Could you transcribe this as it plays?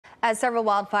As several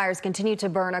wildfires continue to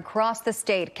burn across the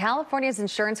state, California's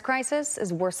insurance crisis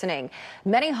is worsening.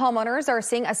 Many homeowners are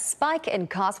seeing a spike in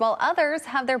costs while others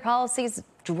have their policies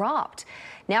dropped.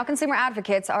 Now consumer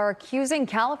advocates are accusing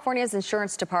California's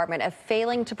insurance department of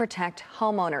failing to protect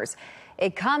homeowners.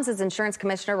 It comes as Insurance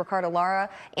Commissioner Ricardo Lara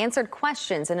answered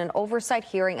questions in an oversight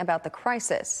hearing about the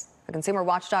crisis. The consumer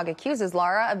watchdog accuses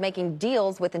Lara of making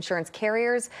deals with insurance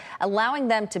carriers, allowing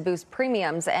them to boost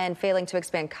premiums and failing to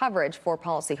expand coverage for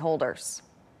policyholders.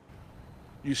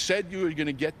 You said you were going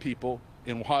to get people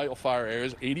in wildfire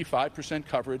areas 85%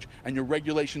 coverage, and your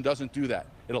regulation doesn't do that.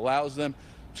 It allows them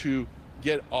to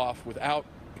get off without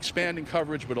expanding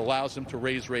coverage, but allows them to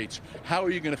raise rates. How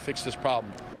are you going to fix this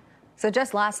problem? So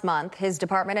just last month, his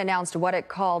department announced what it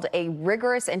called a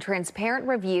rigorous and transparent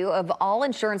review of all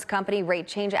insurance company rate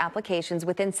change applications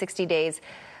within 60 days,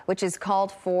 which is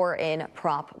called for in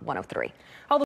Prop 103.